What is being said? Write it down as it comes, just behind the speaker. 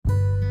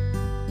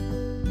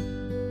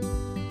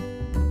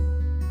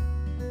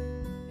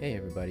Hey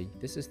everybody,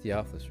 this is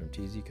Theophilus from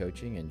TZ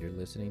Coaching, and you're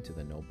listening to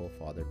the Noble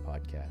Father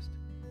Podcast.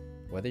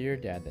 Whether you're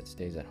a dad that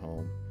stays at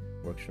home,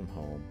 works from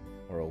home,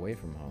 or away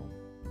from home,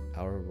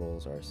 our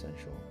roles are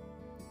essential.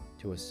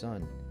 To a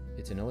son,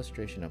 it's an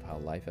illustration of how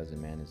life as a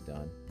man is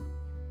done.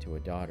 To a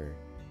daughter,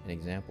 an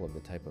example of the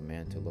type of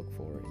man to look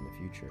for in the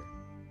future.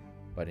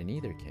 But in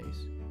either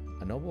case,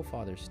 a noble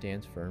father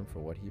stands firm for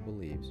what he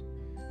believes,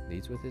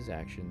 leads with his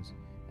actions,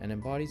 and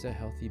embodies a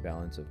healthy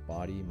balance of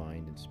body,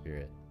 mind, and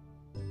spirit.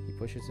 He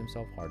pushes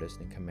himself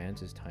hardest and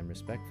commands his time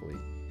respectfully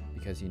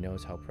because he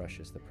knows how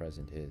precious the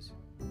present is.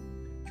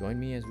 Join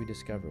me as we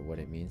discover what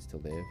it means to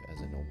live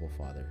as a noble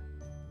father.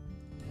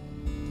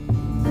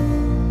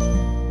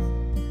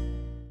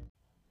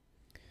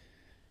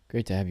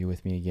 Great to have you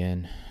with me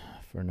again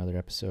for another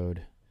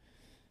episode.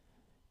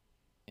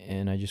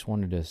 And I just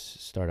wanted to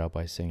start out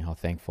by saying how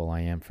thankful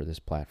I am for this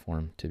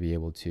platform to be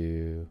able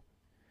to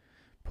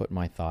put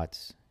my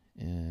thoughts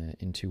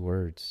into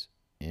words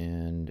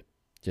and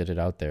get it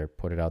out there,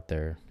 put it out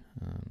there.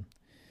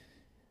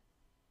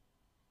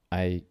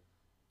 I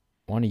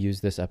want to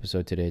use this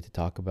episode today to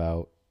talk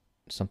about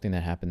something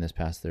that happened this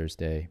past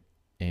Thursday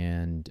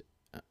and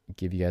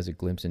give you guys a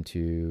glimpse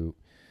into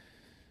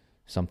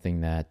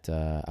something that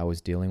I was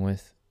dealing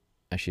with.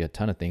 Actually, a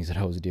ton of things that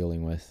I was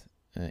dealing with.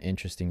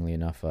 Interestingly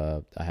enough,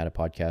 I had a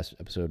podcast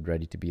episode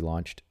ready to be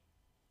launched,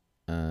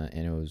 and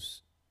it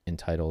was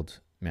entitled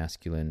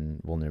Masculine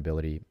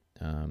Vulnerability,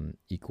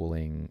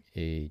 Equaling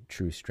a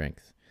True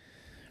Strength.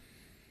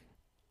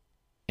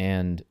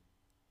 And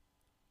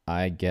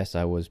I guess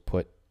I was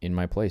put in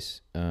my place.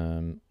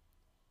 The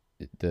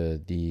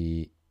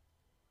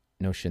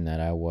notion that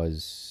I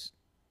was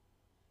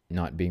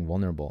not being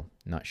vulnerable,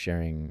 not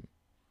sharing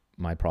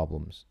my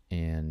problems,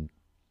 and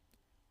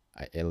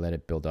I let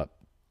it build up.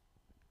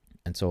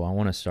 And so I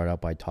want to start out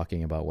by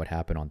talking about what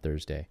happened on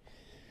Thursday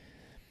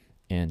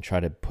and try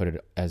to put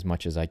it as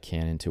much as I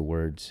can into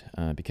words,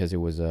 because it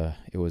was a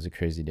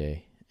crazy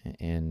day.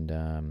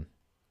 And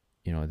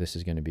this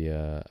is going to be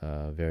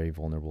a very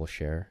vulnerable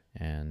share,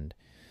 and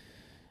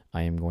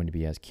I am going to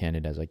be as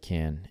candid as I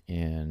can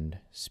and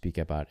speak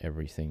about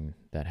everything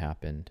that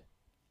happened.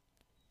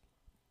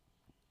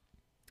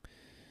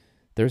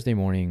 Thursday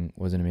morning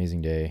was an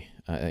amazing day.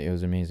 It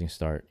was an amazing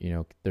start.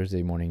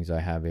 Thursday mornings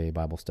I have a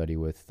Bible study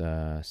with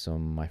some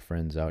of my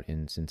friends out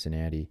in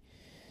Cincinnati,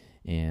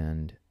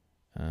 and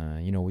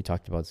we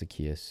talked about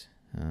Zacchaeus,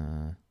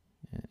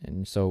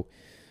 and so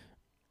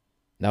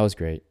that was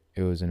great.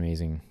 It was an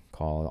amazing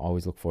call. I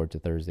always look forward to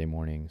Thursday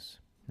mornings.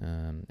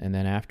 And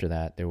then after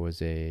that, there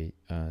was a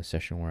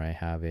session where I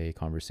have a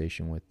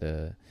conversation with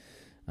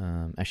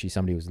actually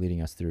somebody was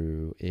leading us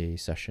through a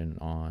session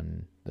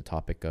on the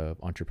topic of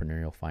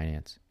entrepreneurial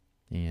finance.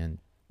 And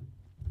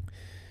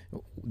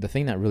the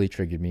thing that really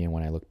triggered me, and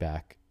when I look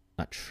back,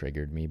 not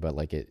triggered me, but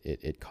like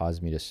it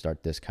caused me to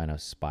start this kind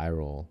of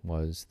spiral,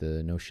 was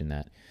the notion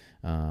that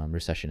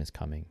recession is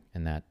coming,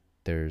 and that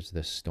there's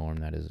this storm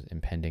that is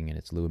impending and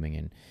it's looming.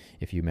 And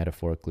if you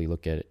metaphorically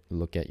look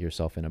at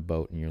yourself in a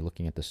boat and you're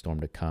looking at the storm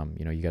to come,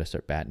 you got to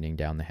start battening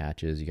down the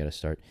hatches. You got to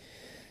start,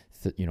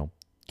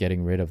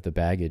 getting rid of the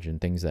baggage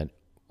and things that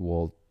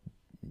will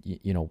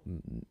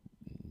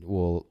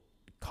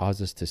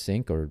cause us to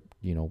sink or,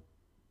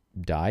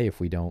 die if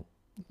we don't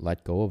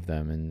let go of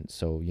them. And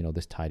so,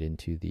 this tied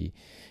into the,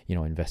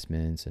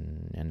 investments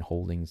and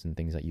holdings and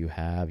things that you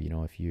have.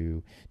 If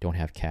you don't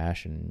have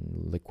cash and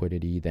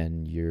liquidity,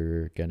 then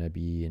you're going to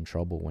be in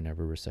trouble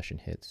whenever recession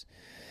hits.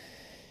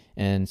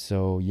 And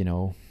so,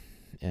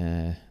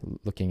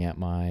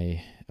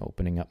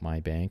 opening up my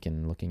bank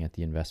and looking at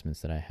the investments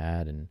that I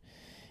had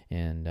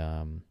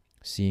and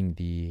seeing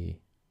the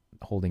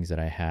holdings that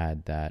I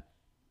had that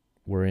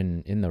were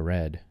in the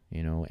red,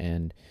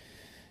 and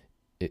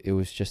it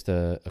was just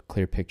a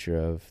clear picture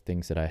of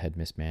things that I had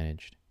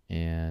mismanaged.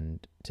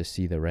 And to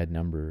see the red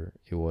number,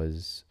 it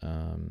was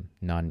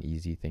not an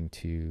easy thing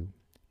to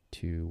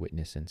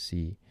witness and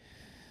see.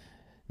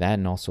 That,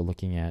 and also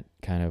looking at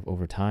kind of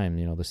over time,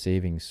 the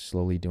savings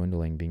slowly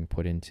dwindling, being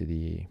put into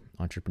the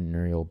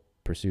entrepreneurial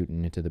pursuit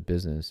and into the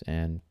business.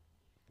 And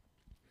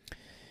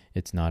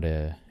it's not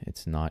a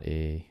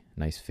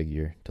nice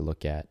figure to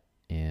look at.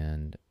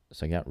 And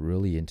so I got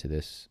really into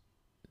this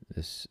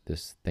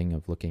thing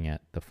of looking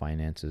at the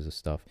finances of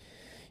stuff.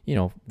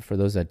 For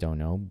those that don't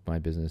know, my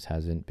business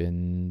hasn't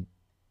been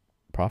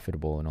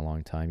profitable in a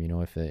long time.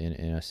 If in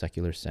a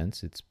secular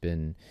sense, it's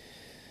been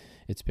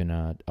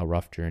a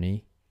rough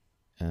journey.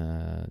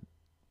 I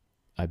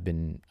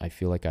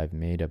feel like I've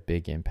made a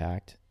big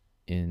impact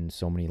in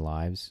so many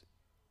lives,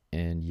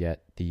 and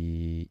yet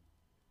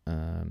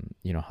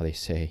how they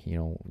say,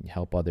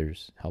 help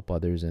others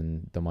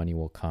and the money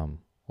will come.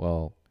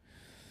 Well,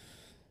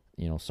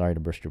 sorry to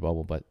burst your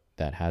bubble, but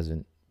that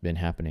hasn't been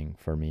happening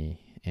for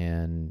me.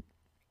 And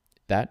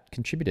that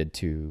contributed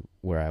to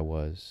where I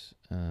was.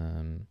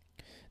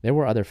 There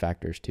were other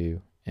factors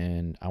too,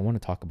 and I want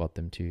to talk about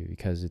them too,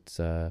 because it's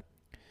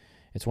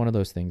one of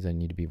those things I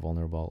need to be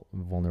vulnerable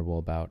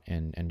about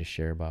and to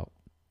share about.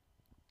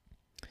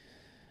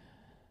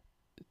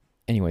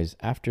 Anyways,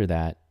 after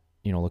that,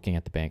 looking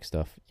at the bank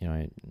stuff,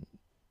 it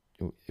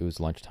was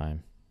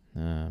lunchtime,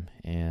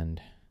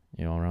 and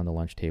around the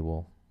lunch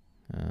table,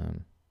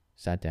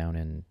 sat down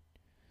and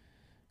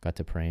got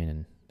to praying,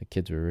 and the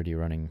kids were already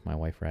running my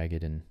wife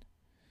ragged, and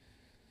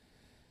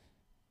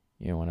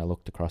when I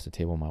looked across the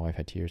table, my wife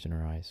had tears in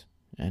her eyes,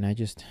 and I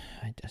just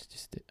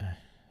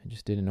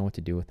didn't know what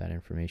to do with that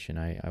information.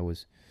 I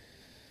was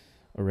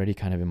already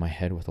kind of in my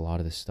head with a lot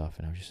of this stuff,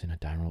 and I was just in a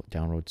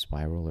downward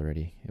spiral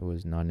already. It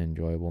was not an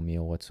enjoyable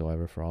meal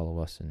whatsoever for all of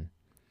us, and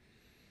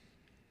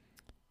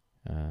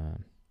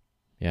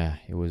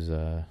it was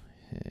a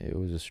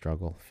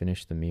struggle.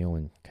 Finished the meal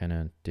and kind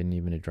of didn't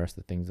even address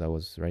the things that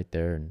was right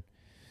there, and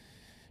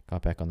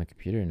got back on the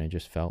computer, and I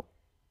just felt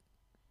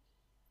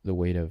the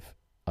weight of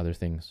other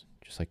things.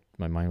 Just like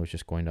my mind was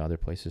just going to other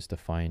places to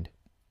find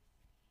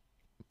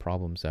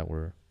problems that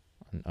were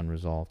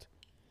unresolved.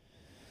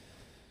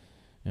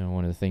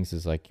 One of the things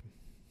is like,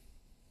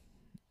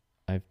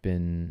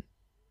 I'm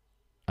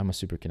a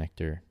super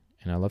connector,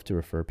 and I love to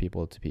refer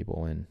people to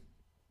people. And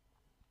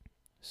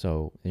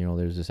so,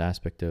 there's this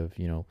aspect of,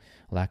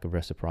 lack of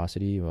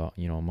reciprocity,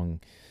 among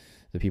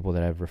the people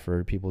that I've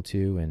referred people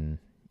to,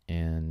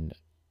 and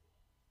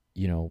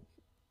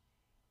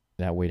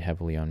that weighed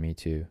heavily on me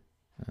too.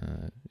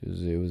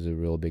 It was a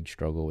real big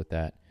struggle with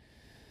that.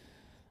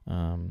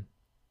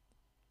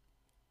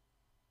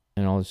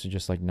 And also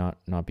just like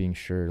not being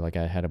sure. Like,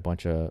 I had a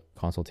bunch of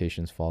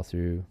consultations fall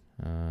through,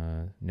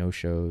 no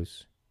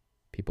shows,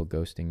 people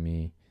ghosting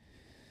me.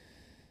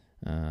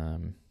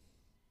 And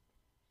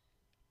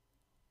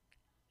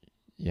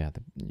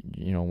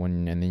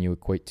then you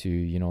equate to,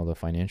 the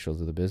financials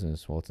of the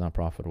business. Well, it's not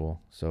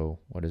profitable. So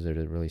what is there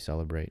to really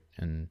celebrate?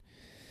 And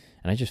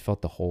I just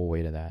felt the whole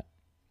weight of that.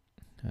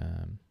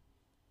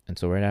 And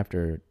so right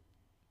after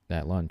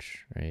that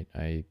lunch, right,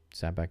 I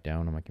sat back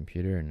down on my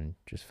computer and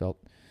just felt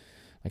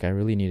like I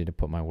really needed to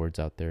put my words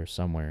out there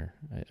somewhere.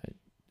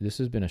 This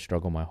has been a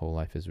struggle my whole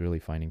life, is really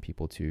finding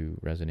people to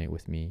resonate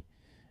with me.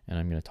 And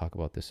I'm going to talk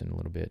about this in a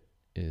little bit,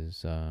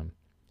 is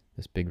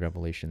this big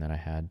revelation that I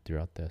had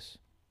throughout this.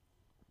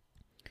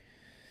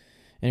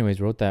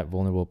 Anyways, wrote that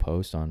vulnerable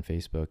post on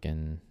Facebook,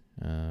 and,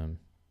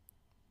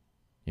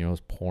 it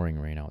was pouring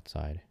rain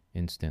outside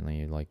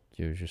instantly. Like,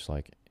 it was just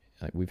like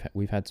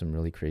we've had some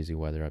really crazy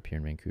weather up here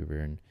in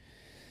Vancouver,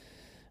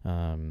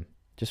 and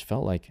just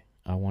felt like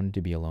I wanted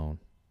to be alone.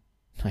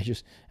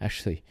 It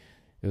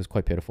was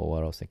quite pitiful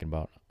what I was thinking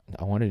about.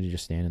 I wanted to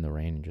just stand in the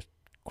rain and just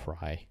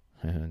cry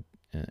and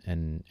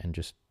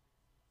just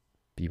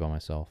be by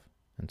myself.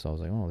 And so I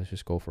was like, oh, let's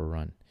just go for a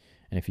run.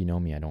 And if you know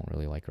me, I don't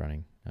really like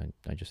running.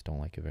 I just don't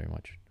like it very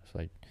much. So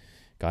I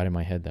got in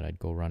my head that I'd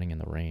go running in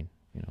the rain.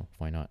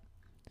 Why not?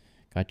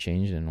 Got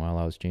changed, and while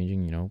I was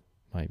changing,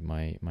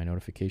 my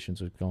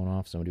notifications was going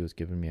off. Somebody was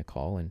giving me a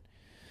call, and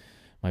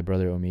my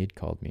brother Omid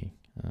called me.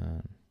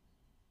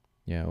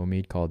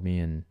 Omid called me,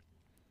 and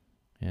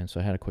so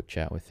I had a quick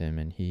chat with him,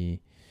 and he's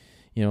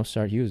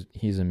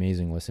an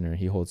amazing listener.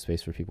 He holds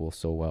space for people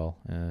so well,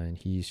 and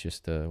he's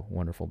just a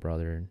wonderful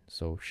brother.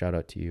 So shout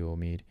out to you,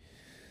 Omid.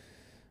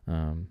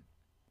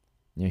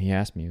 He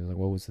asked me, he was like,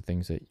 what was the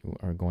things that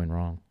are going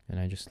wrong? And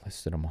I just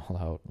listed them all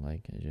out.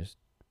 Like, I just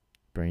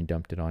brain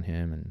dumped it on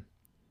him and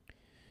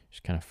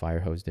just kind of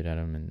fire hosed it at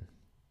him.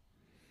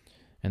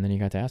 And then he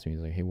got to ask me,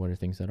 he's like, hey, what are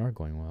things that are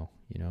going well?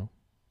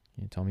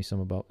 Tell me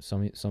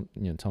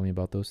tell me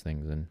about those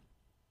things. And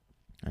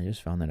I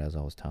just found that as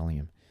I was telling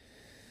him,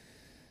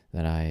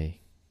 that I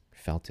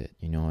felt it.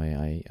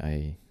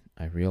 I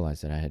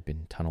realized that I had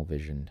been tunnel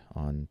visioned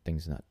on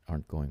things that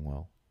aren't going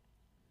well.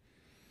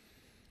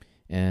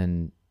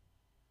 And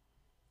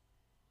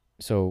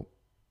so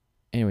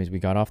anyways, we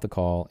got off the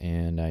call,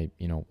 and I,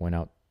 went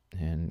out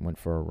and went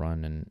for a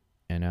run.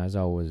 And as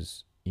I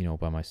was,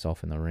 by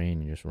myself in the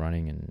rain and just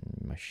running, and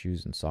my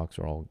shoes and socks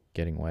were all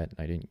getting wet, and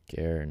I didn't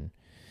care, and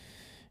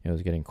it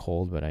was getting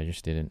cold, but it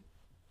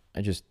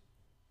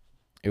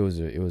was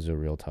a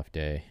real tough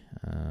day.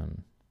 It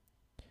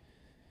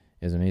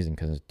was amazing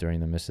because during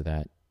the midst of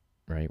that,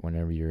 right,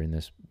 whenever you're in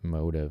this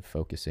mode of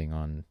focusing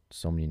on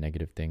so many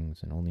negative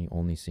things and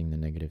only seeing the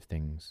negative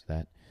things,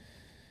 that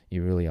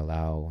you really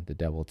allow the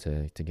devil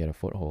to get a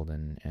foothold,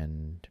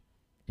 and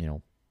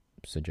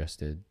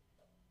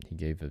he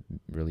gave a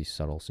really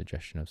subtle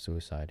suggestion of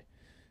suicide.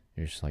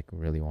 You're just like,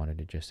 really wanted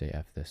to just say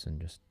F this,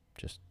 and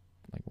just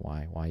like,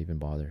 why even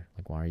bother?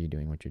 Like, why are you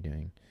doing what you're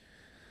doing?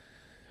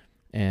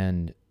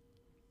 And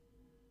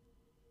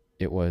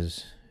it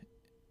was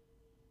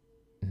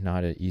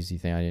not an easy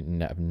thing. I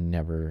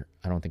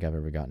don't think I've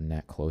ever gotten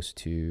that close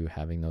to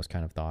having those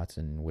kind of thoughts,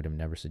 and would have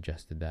never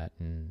suggested that.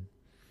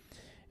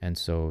 And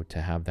so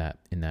to have that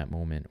in that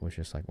moment was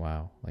just like,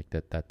 wow, like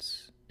it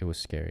was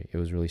scary. It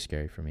was really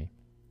scary for me.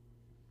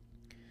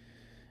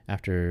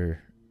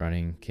 After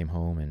running, came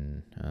home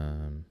and,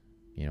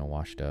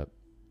 washed up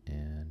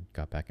and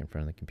got back in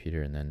front of the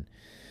computer. And then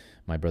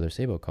my brother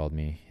Sabo called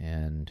me,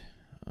 and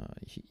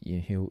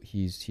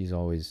he's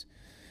always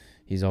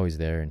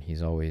there, and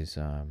he's always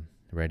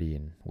ready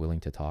and willing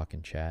to talk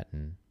and chat.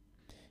 And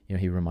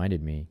he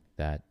reminded me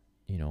that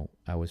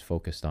I was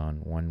focused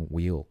on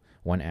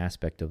one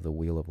aspect of the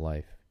wheel of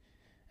life,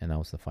 and that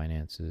was the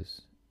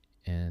finances.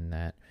 And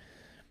that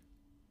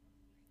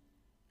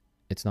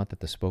it's not that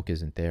the spoke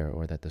isn't there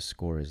or that the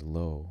score is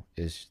low,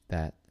 it's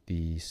that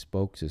the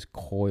spokes is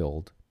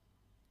coiled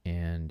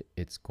and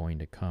it's going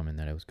to come, and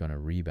that it was going to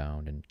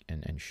rebound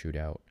and shoot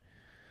out.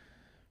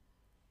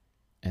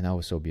 And that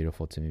was so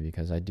beautiful to me,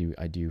 because I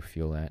do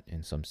feel that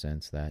in some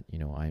sense that,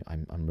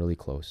 I'm really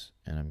close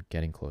and I'm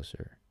getting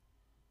closer.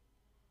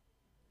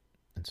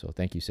 And so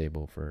thank you,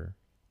 Sabo, for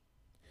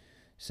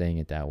saying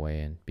it that way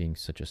and being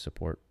such a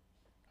support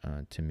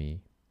to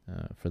me.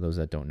 For those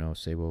that don't know,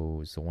 Sabo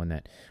was one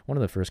of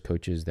the first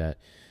coaches that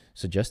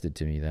suggested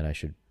to me that I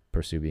should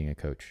pursue being a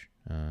coach.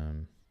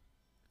 And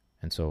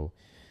so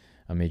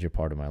a major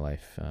part of my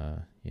life,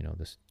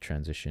 this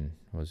transition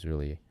was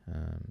really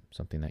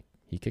something that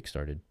he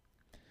kickstarted.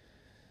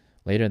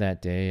 Later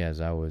that day, as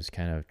I was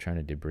kind of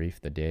trying to debrief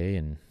the day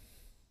and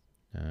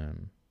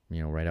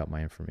write out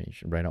my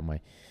information, write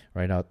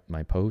out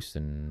my post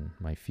and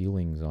my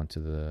feelings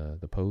onto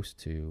the post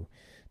to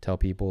tell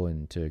people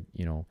and to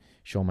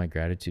show my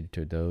gratitude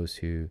to those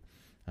who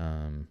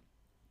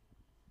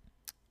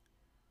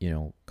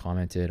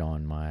commented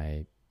on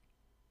my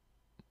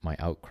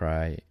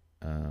outcry,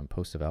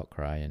 post of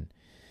outcry,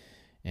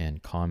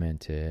 and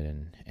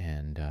commented,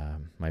 and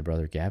my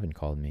brother Gavin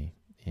called me,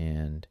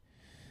 and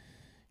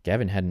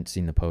Gavin hadn't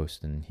seen the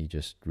post, and he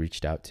just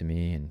reached out to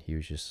me, and he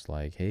was just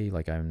like, hey,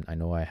 like, I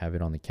know I have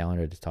it on the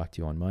calendar to talk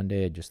to you on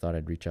Monday. I just thought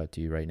I'd reach out to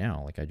you right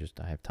now. Like, I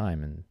have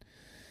time. And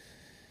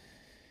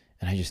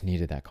I just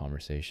needed that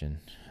conversation.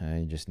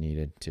 I just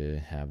needed to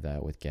have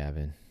that with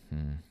Gavin.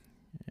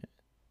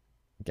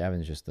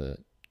 Gavin's just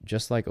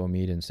like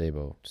Omid and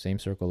Sabo, same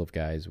circle of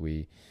guys.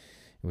 We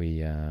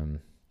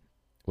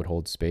would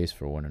hold space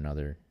for one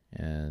another,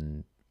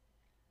 and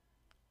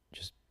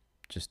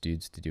just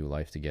dudes to do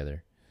life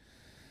together.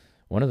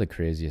 One of the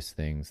craziest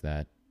things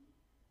that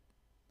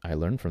I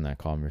learned from that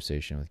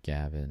conversation with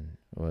Gavin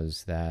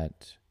was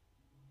that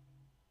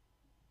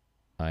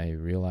I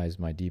realized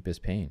my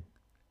deepest pain,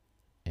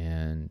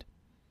 and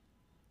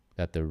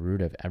that the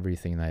root of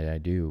everything that I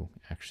do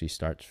actually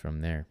starts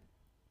from there.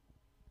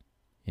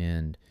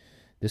 And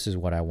this is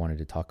what I wanted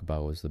to talk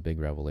about, was the big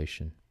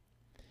revelation.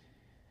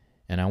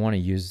 And I want to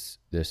use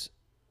this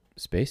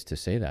space to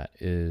say that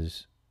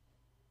is,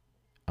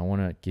 I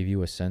want to give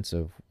you a sense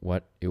of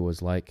what it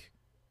was like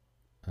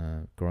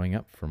growing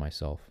up for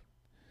myself.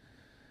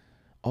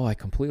 Oh, I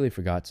completely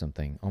forgot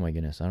something. Oh my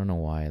goodness, I don't know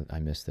why I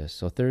missed this.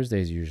 So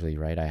Thursdays usually,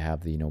 right, I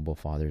have the Noble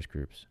Fathers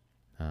groups.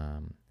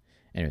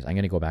 Anyways, I'm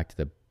going to go back to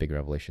the big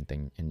revelation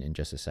thing in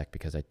just a sec,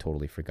 because I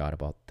totally forgot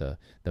about the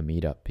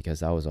meetup, because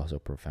that was also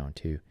profound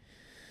too.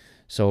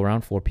 So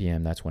around 4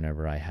 p.m., that's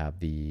whenever I have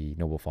the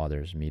Noble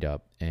Fathers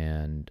meetup.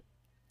 And,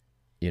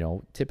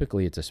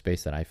 typically it's a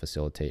space that I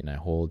facilitate and I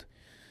hold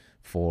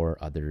for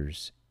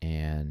others.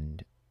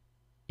 And,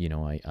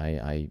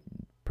 I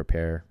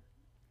prepare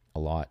a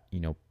lot,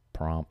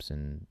 prompts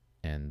and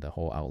the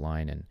whole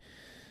outline,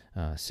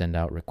 and send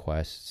out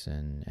requests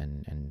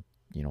and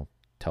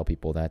tell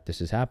people that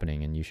this is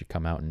happening and you should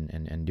come out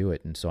and do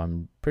it. And so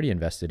I'm pretty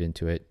invested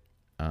into it.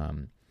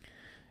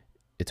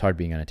 It's hard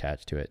being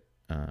unattached to it,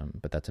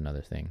 but that's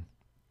another thing.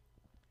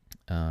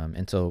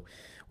 And so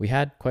we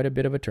had quite a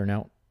bit of a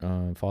turnout,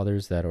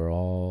 fathers that are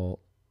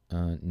all,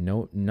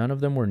 none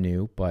of them were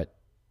new, but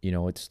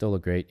it's still a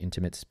great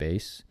intimate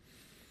space.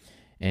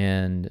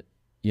 And,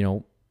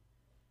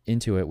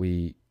 into it,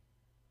 we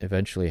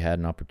eventually had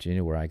an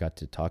opportunity where I got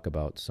to talk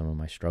about some of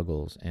my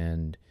struggles.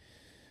 And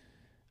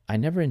I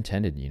never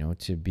intended,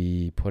 to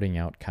be putting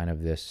out kind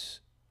of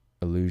this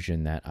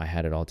illusion that I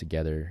had it all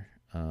together,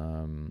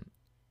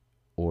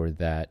 or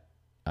that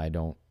I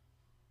don't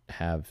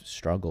have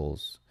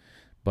struggles.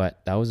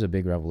 But that was a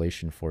big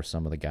revelation for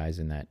some of the guys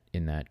in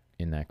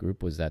that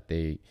group, was that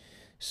they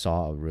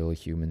saw a really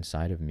human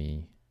side of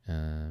me.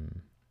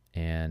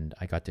 And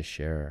I got to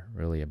share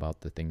really about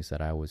the things that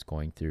I was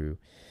going through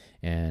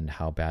and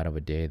how bad of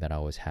a day that I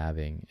was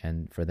having.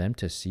 And for them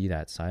to see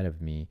that side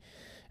of me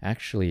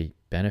actually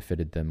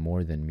benefited them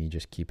more than me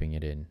just keeping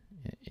it in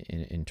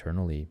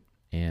internally.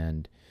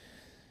 And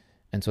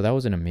so that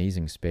was an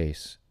amazing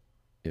space.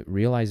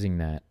 Realizing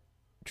that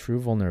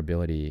true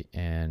vulnerability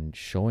and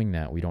showing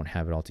that we don't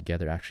have it all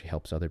together actually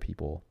helps other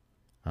people.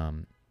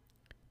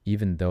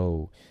 Even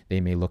though they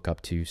may look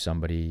up to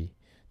somebody,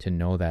 to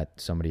know that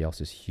somebody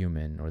else is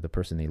human, or the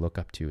person they look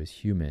up to is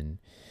human,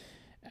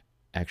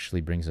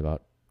 actually brings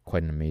about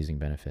quite an amazing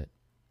benefit.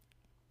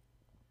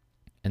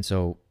 And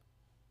so,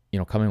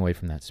 coming away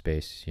from that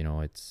space,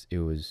 it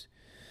was,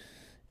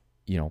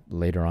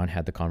 later on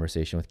had the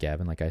conversation with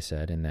Gavin, like I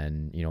said, and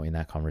then, in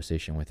that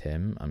conversation with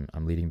him,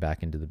 I'm leading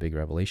back into the big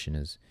revelation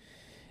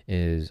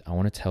is I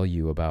want to tell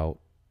you about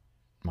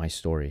my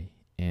story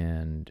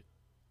and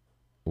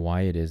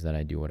why it is that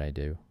I do what I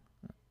do.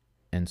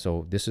 And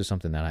so this is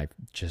something that I've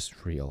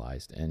just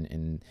realized,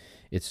 and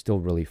it's still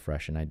really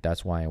fresh. And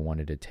that's why I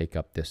wanted to take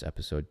up this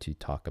episode to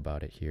talk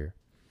about it here.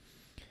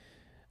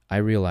 I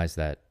realized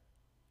that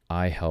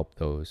I help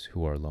those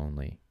who are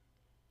lonely.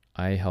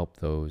 I help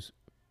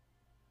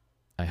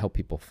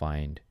people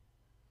find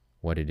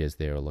what it is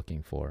they are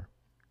looking for.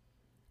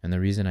 And the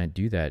reason I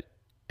do that,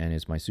 and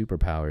it's my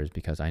superpower, is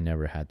because I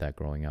never had that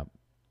growing up.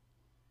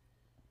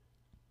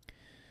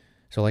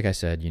 So like I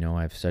said,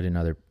 I've said in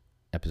other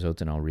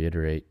episodes, and I'll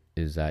reiterate,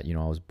 is that,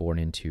 I was born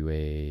into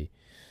a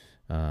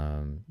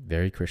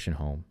very Christian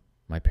home.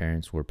 My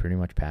parents were pretty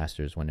much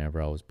pastors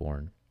whenever I was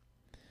born.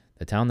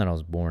 The town that I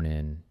was born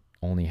in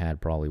only had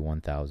probably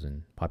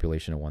 1,000,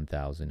 population of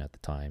 1,000 at the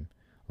time.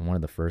 I'm one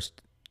of the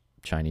first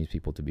Chinese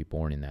people to be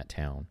born in that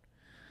town.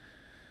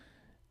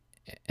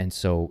 And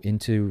so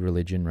into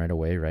religion right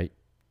away, right?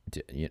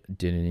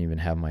 Didn't even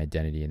have my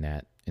identity in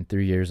that. In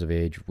 3 years of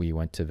age, we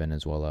went to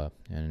Venezuela,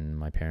 and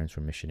my parents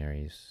were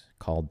missionaries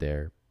called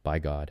there by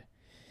God.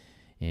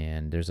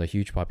 And there's a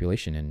huge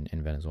population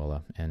in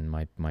Venezuela, and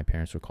my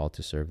parents were called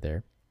to serve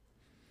there.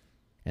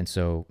 And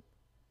so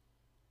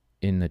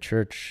in the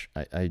church,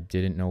 I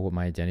didn't know what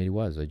my identity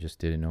was. I just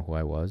didn't know who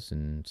I was.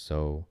 And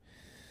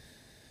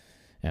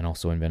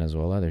also in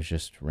Venezuela, there's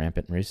just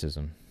rampant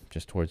racism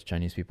just towards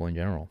Chinese people in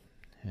general.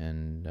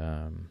 And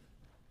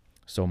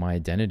so my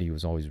identity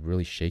was always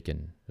really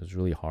shaken. It was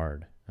really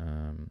hard.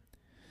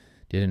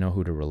 Didn't know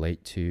who to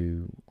relate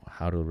to,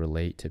 how to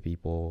relate to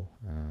people.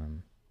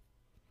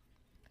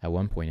 At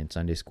one point in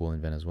Sunday school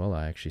in Venezuela,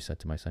 I actually said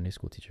to my Sunday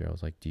school teacher, I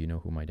was like, do you know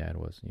who my dad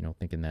was?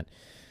 Thinking that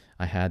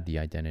I had the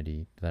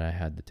identity, that I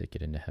had the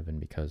ticket into heaven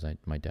because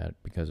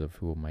of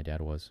who my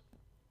dad was.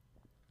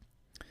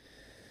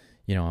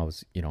 I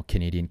was,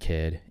 Canadian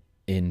kid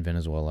in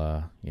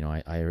Venezuela.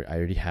 I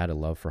already had a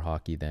love for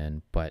hockey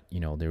then, but,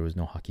 there was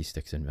no hockey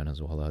sticks in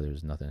Venezuela. There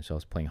was nothing. So I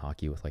was playing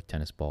hockey with like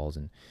tennis balls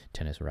and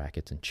tennis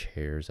rackets and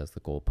chairs as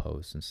the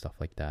goalposts and stuff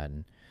like that.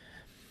 And,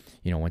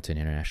 went to an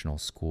international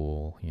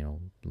school,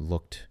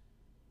 looked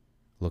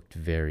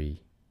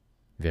very,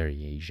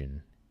 very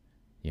Asian,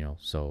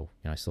 so,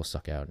 I still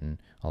stuck out. And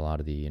a lot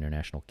of the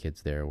international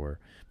kids there were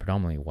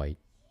predominantly white,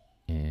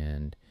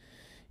 and,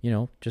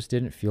 just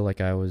didn't feel like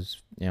I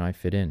was, I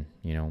fit in,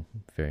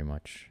 very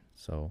much.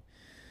 So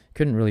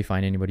couldn't really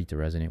find anybody to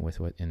resonate with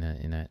in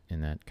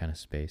that kind of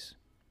space.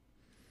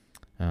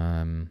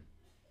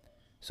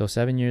 So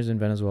 7 years in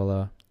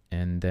Venezuela,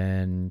 and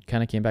then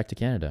kind of came back to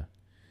Canada,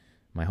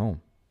 my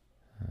home.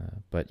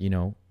 But,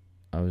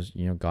 I was,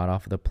 got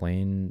off of the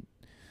plane,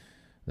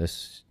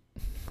 this,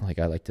 like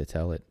I like to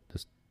tell it,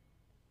 this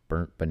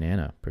burnt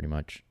banana, pretty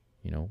much,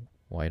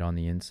 white on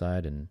the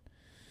inside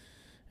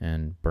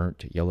and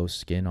burnt yellow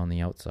skin on the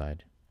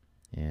outside.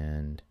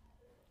 And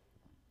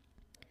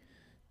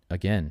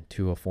again,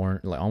 to a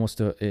foreign, like almost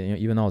to,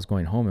 even though I was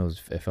going home,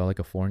 it felt like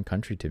a foreign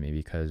country to me,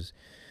 because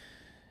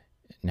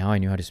now I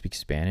knew how to speak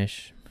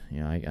Spanish.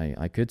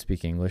 I could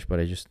speak English, but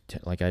I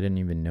didn't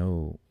even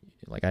know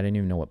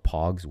what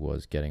pogs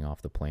was getting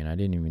off the plane. I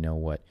didn't even know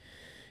what,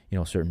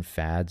 certain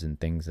fads and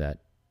things that,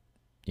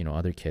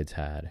 other kids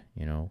had,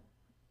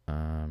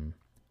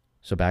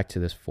 so back to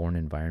this foreign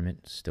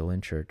environment, still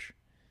in church,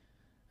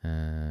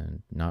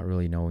 and not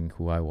really knowing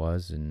who I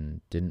was,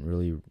 and didn't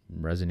really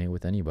resonate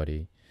with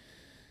anybody.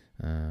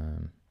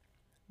 And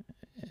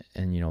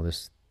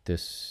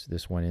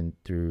this went in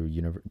through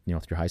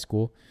through high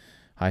school.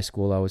 High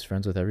school, I was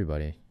friends with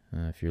everybody.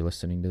 If you're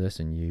listening to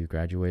this and you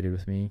graduated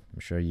with me, I'm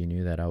sure you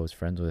knew that I was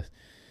friends with,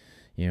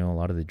 a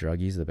lot of the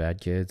druggies, the bad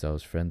kids. I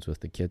was friends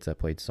with the kids that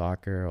played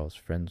soccer. I was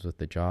friends with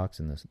the jocks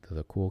and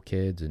the cool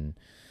kids, and,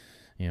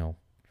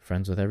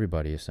 friends with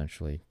everybody,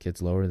 essentially.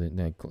 Kids lower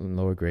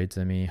grades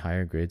than me,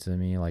 higher grades than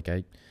me.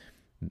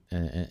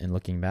 And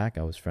looking back,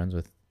 I was friends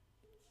with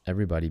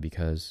everybody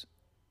because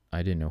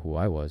I didn't know who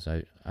I was.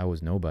 I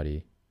was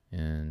nobody.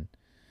 And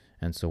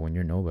so when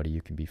you're nobody,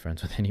 you can be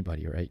friends with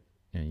anybody, right?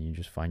 And you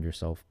just find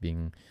yourself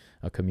being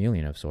a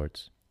chameleon of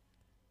sorts.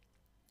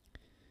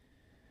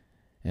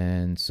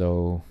 And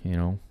so,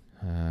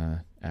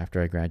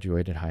 after I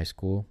graduated high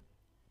school,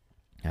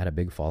 I had a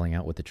big falling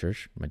out with the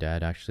church. My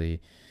dad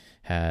actually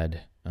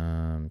had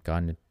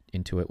gotten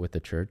into it with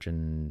the church,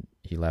 and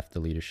he left the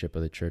leadership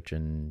of the church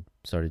and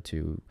started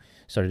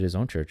his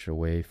own church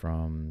away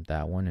from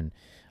that one. And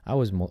I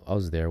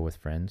was there with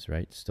friends,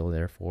 right? Still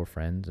there for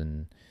friends,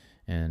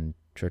 and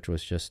church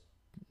was just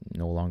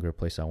no longer a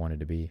place I wanted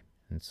to be.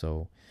 And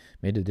so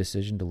made the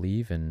decision to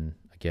leave, and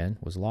again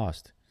was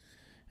lost.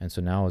 And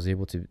so now I was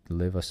able to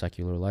live a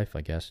secular life,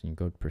 I guess, and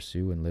go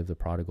pursue and live the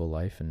prodigal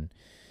life,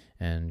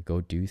 and go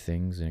do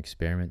things and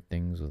experiment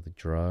things with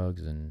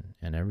drugs and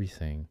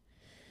everything.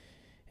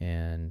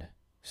 And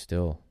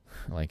still,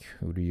 like,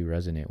 who do you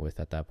resonate with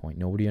at that point?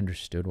 Nobody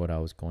understood what I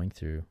was going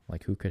through.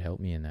 Like, who could help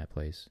me in that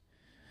place?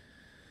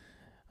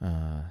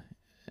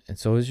 And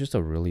so it was just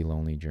a really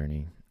lonely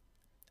journey.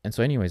 And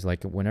so anyways,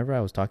 like, whenever I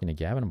was talking to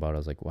Gavin about it, I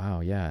was like,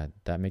 wow, yeah,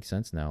 that makes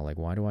sense now. Like,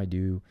 why do I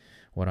do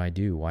what I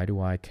do? Why do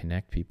I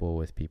connect people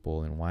with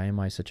people? And why am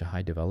I such a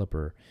high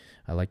developer?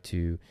 I like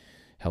to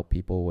help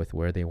people with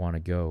where they want to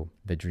go,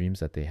 the dreams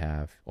that they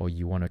have. Oh,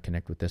 you want to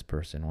connect with this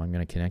person? Well, I'm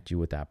going to connect you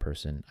with that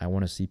person. I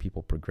want to see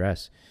people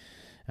progress.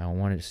 And I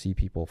want to see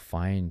people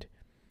find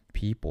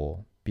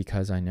people,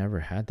 because I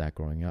never had that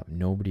growing up.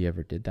 Nobody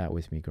ever did that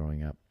with me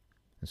growing up.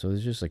 And so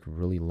it's just like a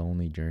really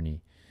lonely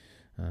journey.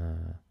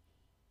 And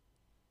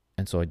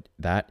so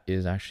that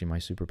is actually my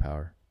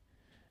superpower.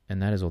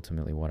 And that is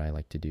ultimately what I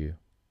like to do,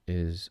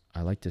 is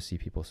I like to see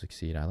people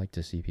succeed. I like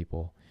to see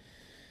people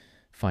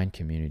find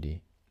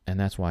community. And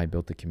that's why I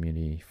built the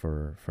community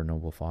for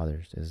Noble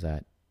Fathers, is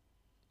that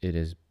it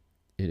is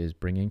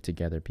bringing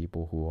together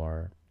people who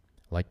are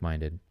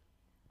like-minded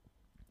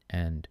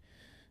and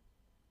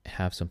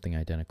have something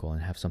identical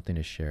and have something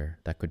to share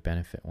that could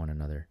benefit one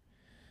another.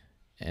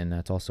 And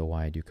that's also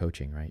why I do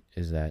coaching, right?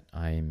 Is that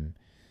I'm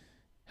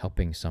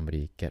helping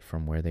somebody get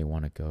from where they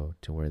want to go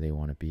to where they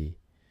want to be,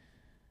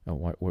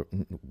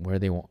 where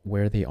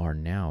they are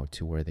now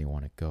to where they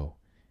want to go,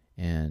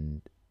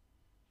 and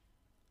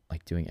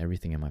like doing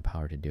everything in my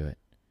power to do it.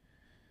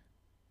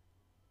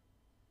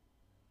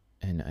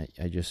 And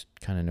I just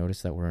kind of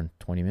noticed that we're in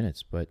 20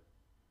 minutes, but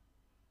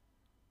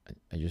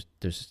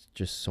there's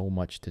just so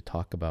much to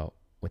talk about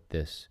with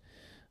this.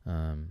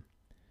 I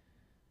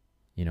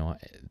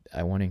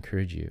want to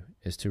encourage you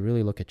is to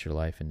really look at your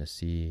life and to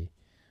see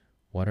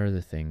what are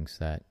the things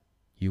that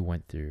you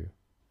went through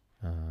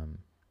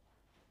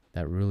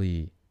that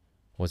really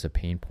was a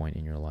pain point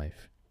in your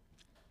life.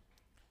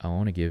 I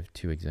want to give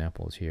two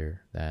examples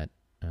here that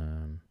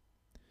are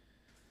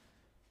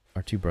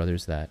two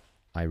brothers that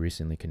I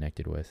recently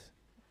connected with.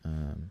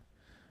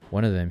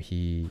 One of them,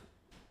 he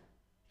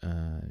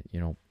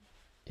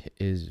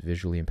is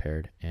visually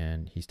impaired,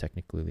 and he's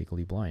technically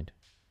legally blind.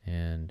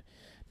 And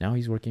now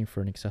he's working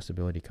for an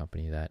accessibility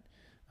company that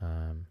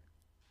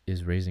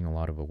is raising a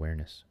lot of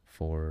awareness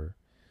for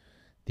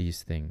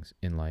these things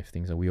in life,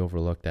 things that we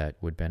overlook that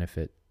would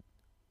benefit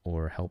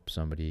or help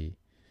somebody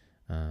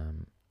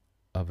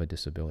of a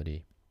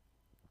disability.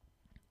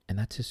 And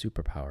that's his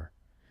superpower.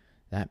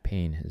 That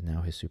pain is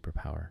now his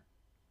superpower.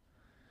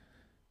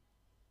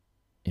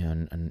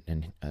 And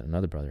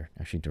another brother,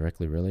 actually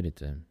directly related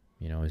to him,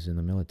 is in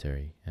the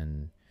military,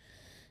 and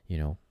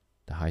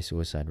the high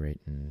suicide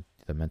rate and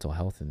the mental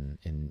health in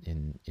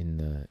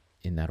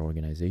that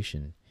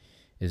organization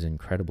is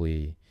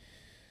incredibly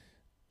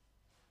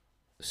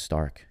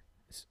stark.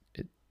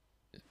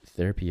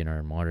 Therapy in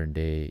our modern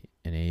day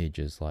and age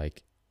is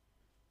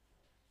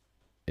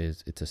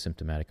it's a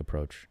symptomatic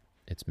approach.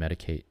 It's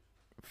medicate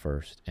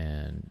first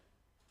and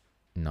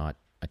not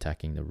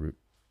attacking the root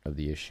of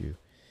the issue.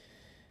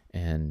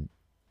 And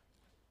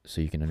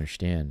so you can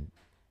understand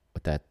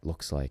what that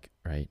looks like,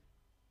 right?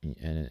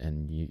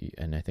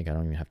 And I think I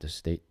don't even have to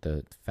state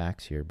the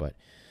facts here, but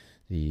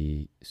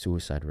the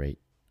suicide rate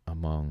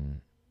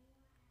among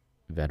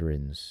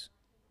veterans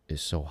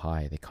is so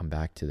high. They come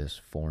back to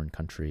this foreign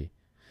country.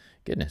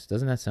 Goodness,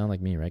 doesn't that sound like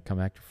me, right? Come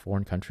back to a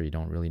foreign country,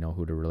 don't really know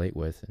who to relate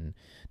with, and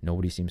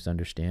nobody seems to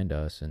understand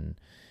us,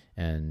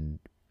 and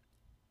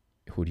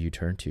who do you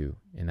turn to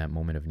in that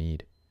moment of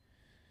need?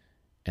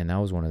 And that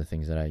was one of the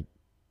things that I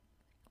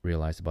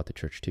realized about the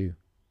church too,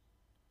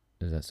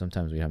 is that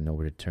sometimes we have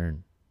nowhere to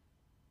turn.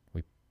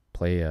 We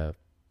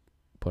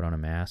put on a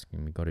mask,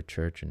 and we go to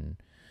church and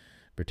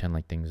pretend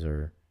like things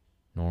are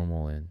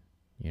normal, and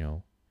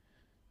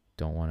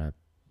don't want to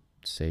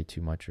say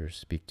too much or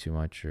speak too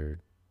much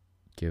or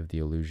give the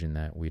illusion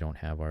that we don't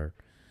have our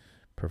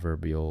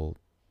proverbial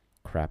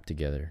crap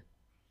together.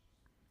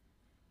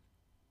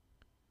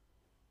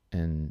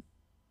 And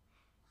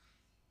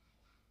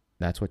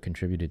that's what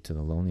contributed to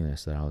the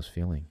loneliness that I was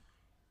feeling.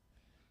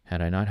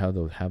 Had I not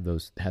had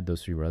those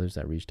three brothers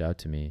that reached out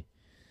to me,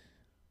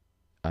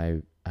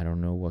 I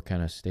don't know what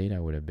kind of state I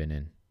would have been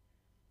in.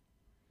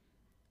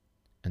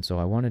 And so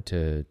I wanted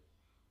to,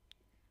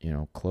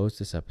 close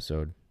this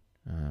episode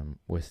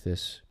with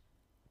this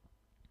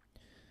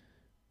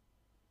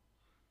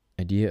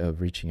idea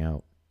of reaching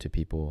out to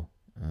people.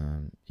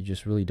 You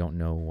just really don't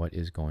know what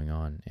is going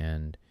on,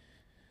 and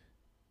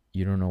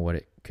you don't know what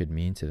it could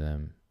mean to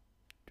them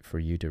for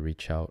you to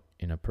reach out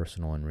in a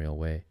personal and real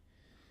way.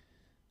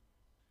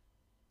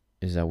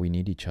 Is that we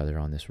need each other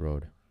on this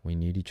road. We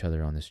need each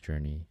other on this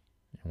journey,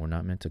 and we're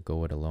not meant to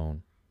go it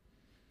alone.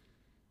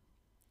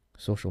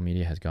 Social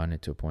media has gotten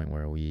it to a point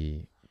where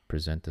we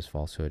present this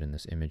falsehood and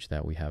this image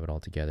that we have it all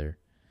together,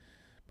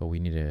 but we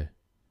need to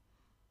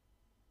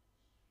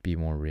be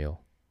more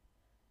real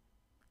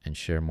and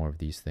share more of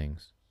these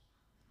things,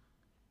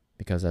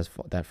 because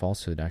that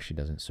falsehood actually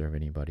doesn't serve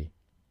anybody.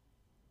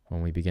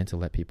 When we begin to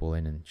let people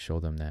in and show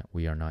them that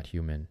we are not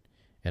human,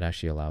 it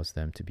actually allows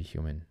them to be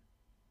human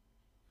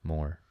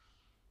more.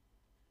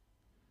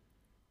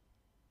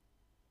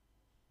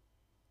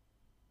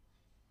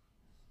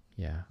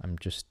 Yeah, I'm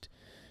just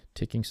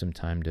taking some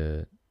time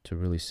to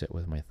really sit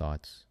with my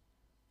thoughts.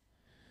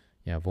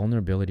 Yeah,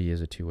 vulnerability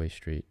is a two-way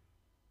street.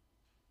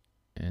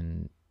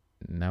 And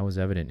that was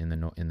evident in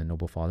the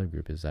Noble Father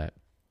group, is that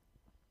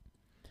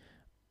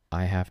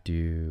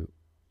I'm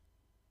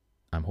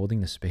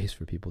holding the space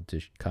for people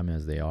to come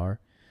as they are.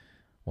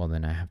 Well,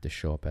 then I have to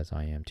show up as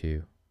I am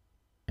too.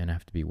 And I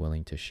have to be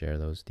willing to share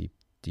those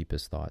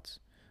deepest thoughts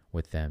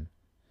with them,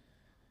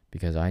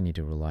 because I need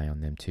to rely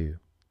on them too.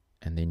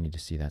 And they need to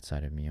see that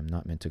side of me. I'm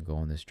not meant to go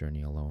on this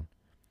journey alone.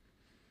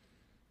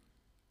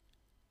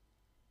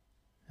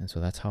 And so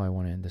that's how I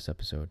want to end this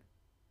episode,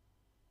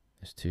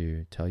 is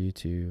to tell you,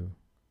 to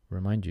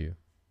remind you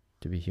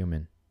to be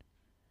human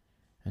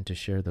and to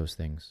share those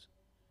things,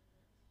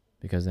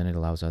 because then it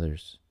allows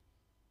others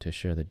to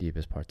share the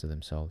deepest parts of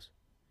themselves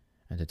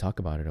and to talk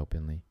about it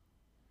openly,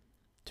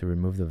 to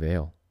remove the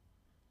veil,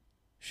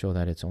 show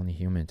that it's only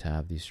human to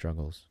have these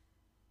struggles.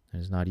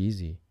 And it's not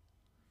easy.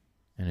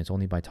 And it's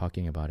only by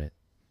talking about it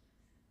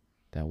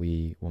that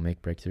we will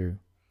make breakthrough.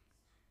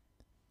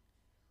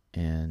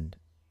 And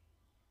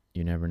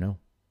you never know.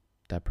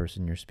 That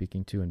person you're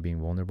speaking to and being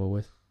vulnerable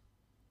with,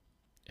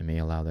 it may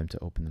allow them to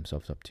open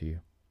themselves up to you.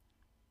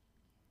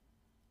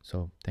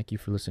 So thank you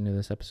for listening to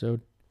this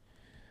episode.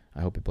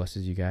 I hope it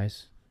blesses you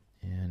guys.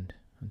 And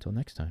until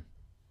next time,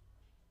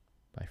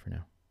 bye for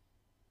now.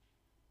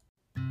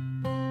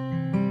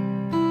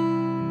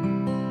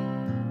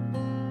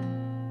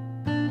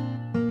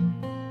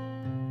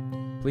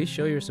 Please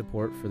show your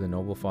support for the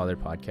Noble Father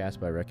podcast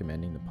by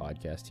recommending the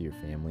podcast to your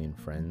family and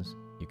friends.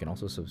 You can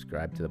also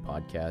subscribe to the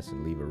podcast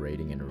and leave a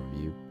rating and a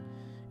review.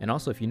 And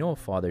also, if you know a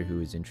father who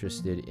is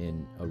interested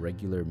in a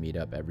regular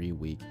meetup every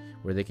week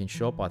where they can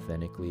show up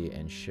authentically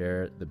and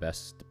share the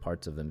best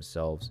parts of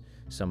themselves,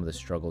 some of the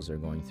struggles they're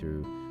going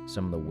through,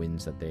 some of the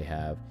wins that they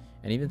have,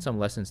 and even some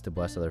lessons to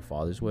bless other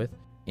fathers with,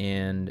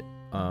 and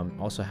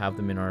also have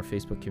them in our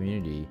Facebook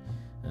community.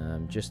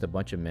 Just a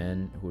bunch of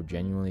men who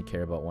genuinely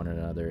care about one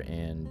another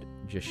and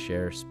just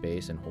share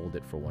space and hold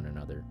it for one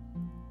another.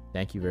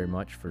 Thank you very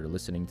much for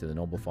listening to the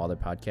Noble Father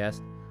podcast.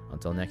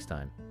 Until next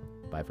time,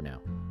 bye for now.